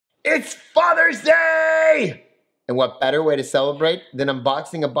It's Father's Day! And what better way to celebrate than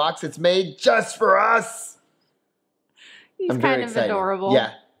unboxing a box that's made just for us? He's kind of adorable.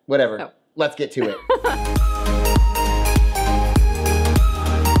 Yeah, whatever. So. Let's get to it.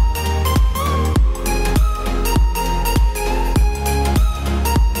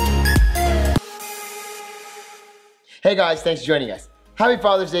 Hey guys, thanks for joining us. Happy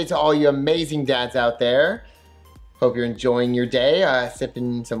Father's Day to all you amazing dads out there. Hope you're enjoying your day,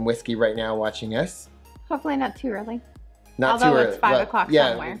 sipping some whiskey right now watching us. Hopefully not too early. Not too early. Although it's 5 o'clock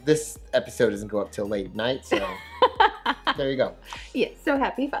somewhere. Yeah, this episode doesn't go up till late at night, so there you go. Yes, so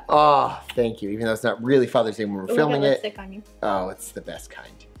happy Father's Day. Oh, thank you. Even though it's not really Father's Day when we're filming it. Lipstick on you. Oh, it's the best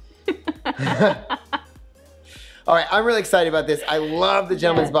kind. All right, I'm really excited about this. I love the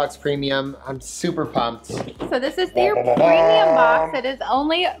Gentleman's Box Premium. I'm super pumped. So this is their premium box. It is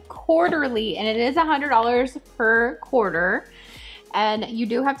only quarterly, and it is $100 per quarter. And you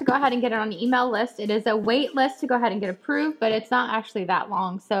do have to go ahead and get it on the email list. It is a wait list to go ahead and get approved, but it's not actually that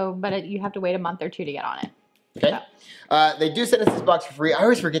long. So, you have to wait a month or two to get on it. Okay. They do send us this box for free. I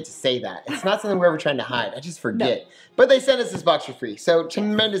always forget to say that. It's not something we're ever trying to hide. I just forget. No. But they sent us this box for free. So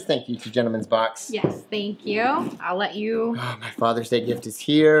tremendous thank you to Gentleman's Box. Yes, thank you. I'll let you. Oh, my Father's Day gift is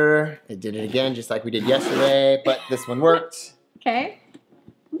here. It did it again just like we did yesterday, but this one worked. Okay.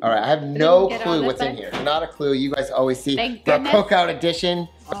 All right, I have no clue what's in here. Not a clue. You guys always see the Cookout Edition.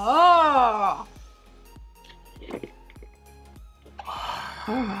 Oh. Oh,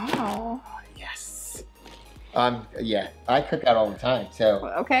 wow. Yes. Yeah, I cook out all the time. So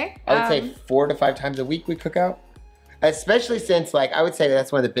okay. I would say 4 to 5 times a week we cook out. Especially since, like, I would say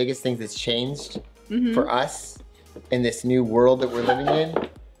that's one of the biggest things that's changed for us in this new world that we're living in.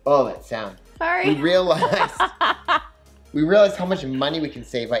 Oh, that sound. Sorry. We realized how much money we can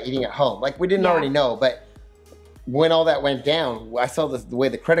save by eating at home. Like, we didn't already know, but when all that went down, I saw the way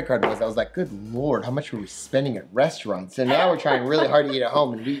the credit card was. I was like, good Lord, how much were we spending at restaurants? So now we're trying really hard to eat at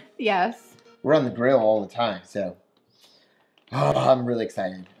home, and we're on the grill all the time. So, I'm really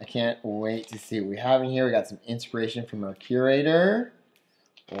excited. I can't wait to see what we have in here. We got some inspiration from our curator.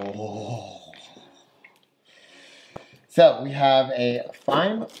 Oh. So we have a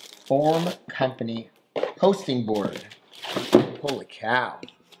Fine Form Company hosting board. Holy cow.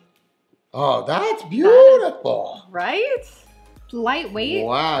 Oh, that's beautiful. Right? Lightweight.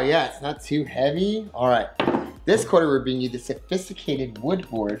 Wow, yeah, it's not too heavy. All right. This quarter, we're bringing you the sophisticated wood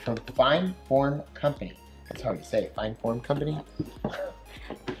board from Fine Form Company. That's hard to say. Fine Form Company?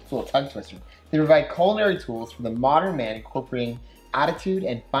 It's a little tongue twister. They provide culinary tools for the modern man, incorporating attitude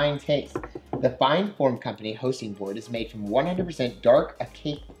and fine taste. The Fine Form Company hosting board is made from 100% dark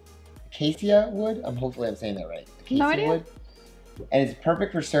acacia wood. Hopefully I'm saying that right. Acacia wood. And it's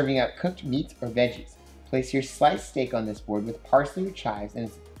perfect for serving out cooked meats or veggies. Place your sliced steak on this board with parsley or chives, and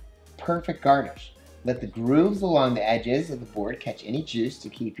it's perfect garnish. Let the grooves along the edges of the board catch any juice to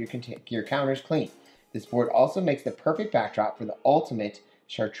keep your counters clean. This board also makes the perfect backdrop for the ultimate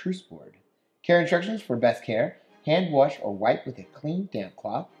chartreuse board. Care instructions for best care. Hand wash or wipe with a clean, damp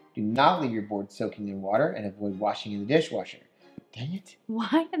cloth. Do not leave your board soaking in water, and avoid washing in the dishwasher. Dang it.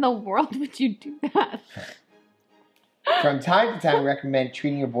 Why in the world would you do that? From time to time, we recommend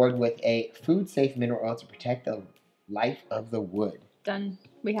treating your board with a food-safe mineral oil to protect the life of the wood. Done.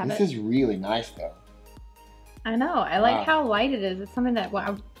 We have it. This is really nice, though. I know. I like how light it is. It's something that,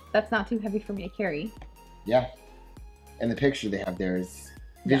 that's not too heavy for me to carry. Yeah. And the picture they have there is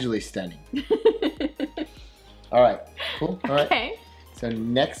visually stunning. All right. Cool. All right. Okay. So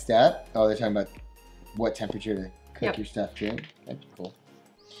next up, they're talking about what temperature to cook your stuff to. That'd be cool.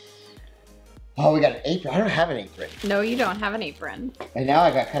 Oh, we got an apron. I don't have an apron. No, you don't have an apron. And now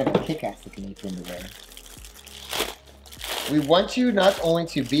I got kind of a kick-ass looking apron to wear. We want you not only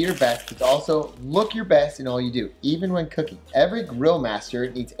to be your best, but to also look your best in all you do, even when cooking. Every grill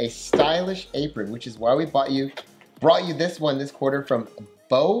master needs a stylish apron, which is why we brought you this one this quarter from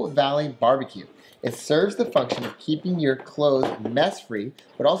Bow Valley Barbecue. It serves the function of keeping your clothes mess-free,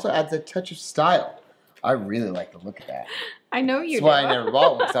 but also adds a touch of style. I really like the look of that. I know you do. That's why I never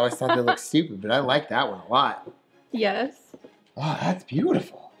bought one, because I always thought they looked stupid, but I like that one a lot. Yes. Oh, that's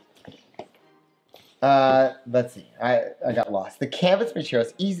beautiful. Let's see. I got lost. The canvas material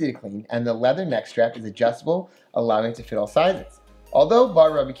is easy to clean, and the leather neck strap is adjustable, allowing it to fit all sizes. Although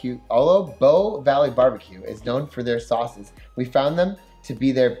Bow Valley Barbecue is known for their sauces, we found them to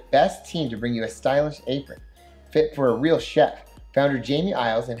be their best team to bring you a stylish apron, fit for a real chef. Founder Jamie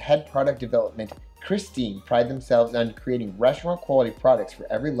Isles and head product development Christine pride themselves on creating restaurant quality products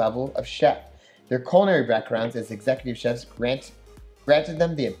for every level of chef. Their culinary backgrounds as executive chefs granted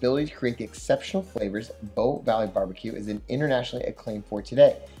them the ability to create the exceptional flavors Bow Valley Barbecue is internationally acclaimed for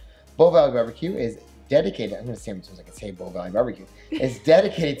today. Bow Valley Barbecue is dedicated, I'm going to say it so I can say Bow Valley Barbecue, is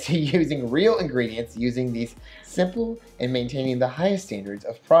dedicated to using real ingredients, using these simple and maintaining the highest standards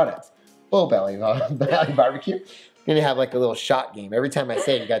of products. Bow Valley Barbecue. You're going to have like a little shot game. Every time I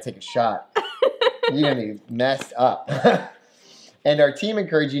say it, you got to take a shot. You're going to be messed up. And our team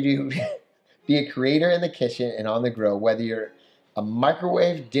encourages you to be a creator in the kitchen and on the grill, whether you're a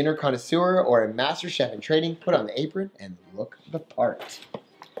microwave dinner connoisseur or a master chef in training. Put on the apron and look the part.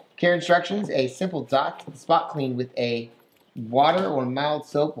 Care instructions: a simple dot to the spot clean with a water or mild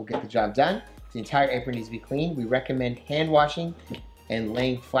soap will get the job done. The entire apron needs to be clean. We recommend hand washing and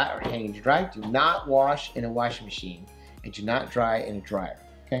laying flat or hanging to dry. Do not wash in a washing machine and do not dry in a dryer.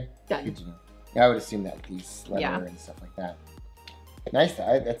 Okay? Done. Good to know. I would assume that with these leather and stuff like that. Nice.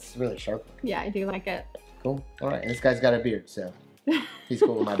 That's really sharp looking. Yeah, I do like it. Cool. All right. And this guy's got a beard, so he's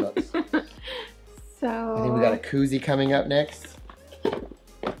cool with my books. So I think we got a koozie coming up next.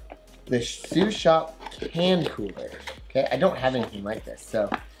 The Sous Shop Can Cooler. Okay, I don't have anything like this, so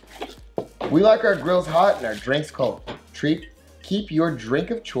we like our grills hot and our drinks cold. Keep your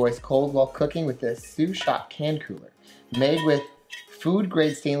drink of choice cold while cooking with the Sous Shop Can Cooler. Made with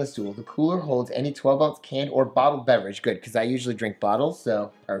food-grade stainless steel, the cooler holds any 12-ounce canned or bottled beverage. Good, because I usually drink bottles,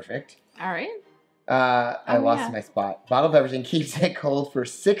 so perfect. All right. I lost my spot. Bottled beverage and keeps it cold for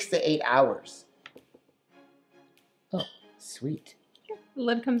 6 to 8 hours. Oh, sweet. The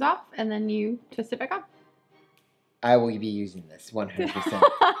lid comes off, and then you twist it back on. I will be using this 100%.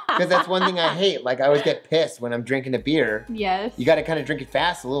 Because that's one thing I hate. Like, I always get pissed when I'm drinking a beer. Yes. You got to kind of drink it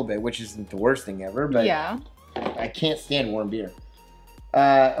fast a little bit, which isn't the worst thing ever. But yeah. I can't stand warm beer.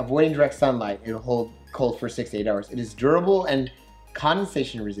 Avoiding direct sunlight. It'll hold cold for 6 to 8 hours. It is durable and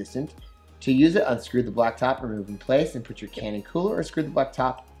condensation resistant. To use it, unscrew the black top, remove in place, and put your can in cooler, or screw the black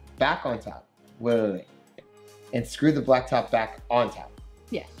top back on top. Wait. And screw the black top back on top.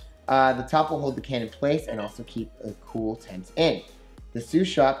 Yes. The top will hold the can in place and also keep a cool temps in. The Sous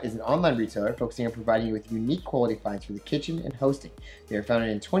Shop is an online retailer focusing on providing you with unique quality finds for the kitchen and hosting. They were founded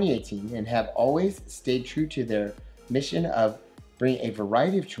in 2018 and have always stayed true to their mission of bringing a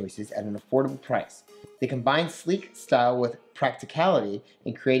variety of choices at an affordable price. They combine sleek style with practicality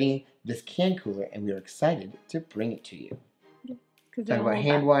in creating this can cooler, and we are excited to bring it to you. Talk about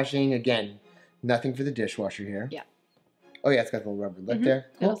hand washing. Again, nothing for the dishwasher here. Yeah. Oh yeah, it's got the little rubber lip there.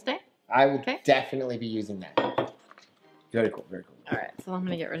 Cool. It'll stay. I will definitely be using that. Very cool, very cool. All right, so I'm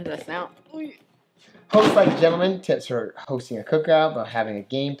gonna get rid of this now. Host like a gentleman, tips for hosting a cookout, about having a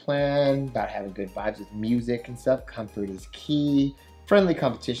game plan, about having good vibes with music and stuff. Comfort is key. Friendly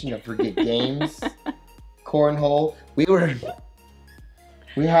competition, don't forget games. Cornhole.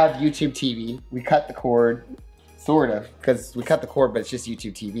 We have YouTube TV. We cut the cord, sort of, because we cut the cord, but it's just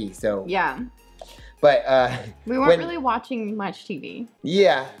YouTube TV. So yeah. But we weren't really watching much TV.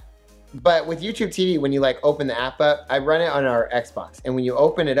 Yeah, but with YouTube TV, when you like open the app up, I run it on our Xbox, and when you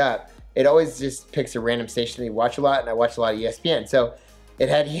open it up, it always just picks a random station that you watch a lot, and I watch a lot of ESPN. So it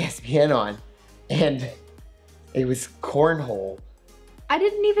had ESPN on, and it was cornhole. I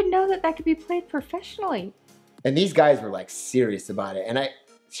didn't even know that that could be played professionally. And these guys were like serious about it, and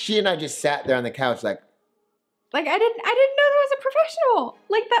she and I just sat there on the couch like I didn't know there was a professional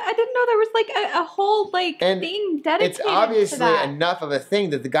like that. I didn't know there was like a whole like thing dedicated. It's obviously to that. Enough of a thing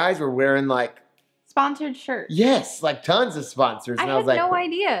that the guys were wearing like sponsored shirts. Yes, like tons of sponsors. And I was like, no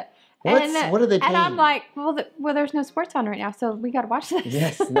idea. What are they paying? And I'm like, well, there's no sports on right now, so we got to watch this.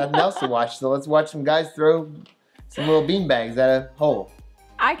 Yes, nothing else to watch. So let's watch some guys throw some little beanbags at a hole.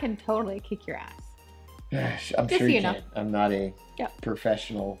 I can totally kick your ass. Gosh, I'm sure you can. I'm not a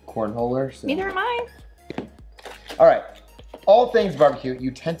professional cornholer. So. Neither am I. All right, all things barbecue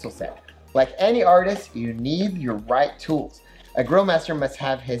utensil set. Like any artist, you need your right tools. A grill master must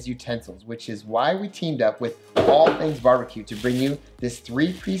have his utensils, which is why we teamed up with All Things Barbecue to bring you this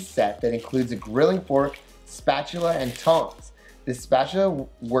 3-piece set that includes a grilling fork, spatula, and tongs. This spatula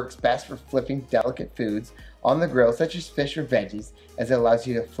works best for flipping delicate foods on the grill, such as fish or veggies, as it allows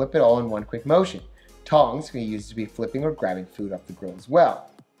you to flip it all in one quick motion. Tongs can be used to be flipping or grabbing food off the grill as well.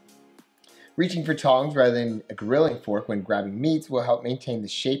 Reaching for tongs rather than a grilling fork when grabbing meats will help maintain the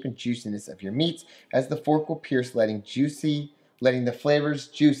shape and juiciness of your meats, as the fork will pierce, letting the flavors,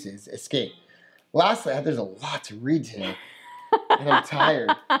 juices escape. Lastly, there's a lot to read today, and I'm tired.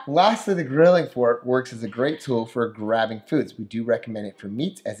 Lastly, the grilling fork works as a great tool for grabbing foods. We do recommend it for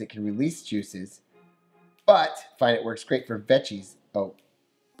meats as it can release juices, but find it works great for veggies. Oh,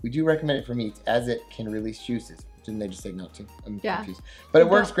 we do recommend it for meats as it can release juices. Didn't they just say no to? I'm confused. But it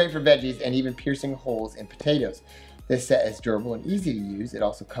works great for veggies and even piercing holes in potatoes. This set is durable and easy to use. It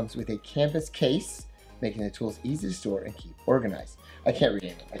also comes with a canvas case making the tools easy to store and keep organized. I can't read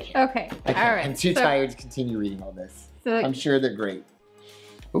anything. I can't. Okay. I can't. All right. I'm too tired to continue reading all this. So, I'm sure they're great.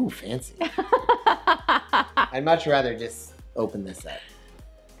 Ooh, fancy. I'd much rather just open this up.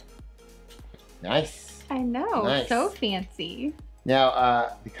 Nice. I know. Nice. So fancy.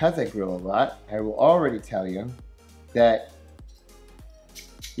 Now, because I grill a lot, I will already tell you that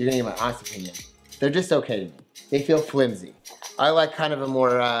you're gonna get my honest opinion. They're just okay to me. They feel flimsy. I like kind of a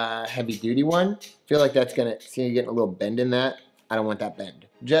more heavy duty one. I feel like that's gonna, see you getting a little bend in that. I don't want that bend.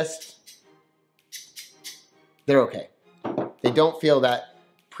 Just, they're okay. They don't feel that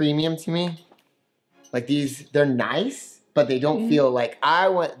premium to me. Like these, they're nice, but they don't feel like,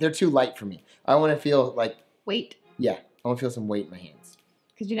 they're too light for me. I wanna feel like. Weight. Yeah, I wanna feel some weight in my hands.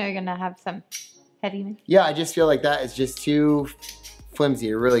 Because you know you're gonna have some heaviness. Yeah, I just feel like that is just too flimsy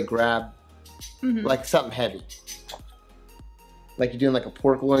to really grab like something heavy. Like you're doing like a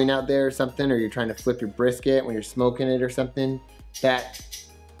pork loin out there or something, or you're trying to flip your brisket when you're smoking it or something. That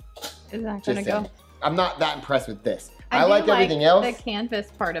is not gonna go. I'm not that impressed with this. I like everything else. The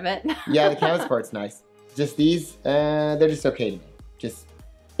canvas part of it. Yeah, the canvas part's nice. Just these, they're just okay to me. Just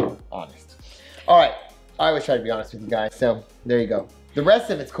honest. All right, I always try to be honest with you guys, so there you go. The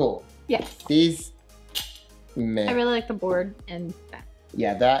rest of it's cool. Yes. These, meh. I really like the board and that.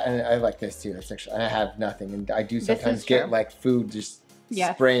 Yeah, that, and I like this too. That's actually, I have nothing, and I do sometimes get like food just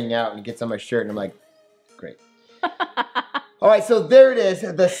spraying out, and it gets on my shirt, and I'm like, great. All right, so there it is,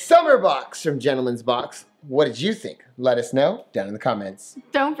 the summer box from Gentleman's Box. What did you think? Let us know down in the comments.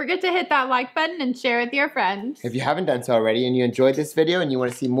 Don't forget to hit that like button and share with your friends. If you haven't done so already, and you enjoyed this video, and you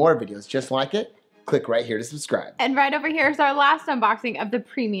want to see more videos just like it, click right here to subscribe. And right over here is our last unboxing of the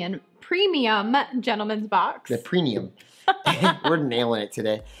premium Gentleman's Box. The premium. We're nailing it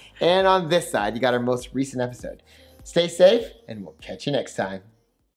today. And on this side, you got our most recent episode. Stay safe, and we'll catch you next time.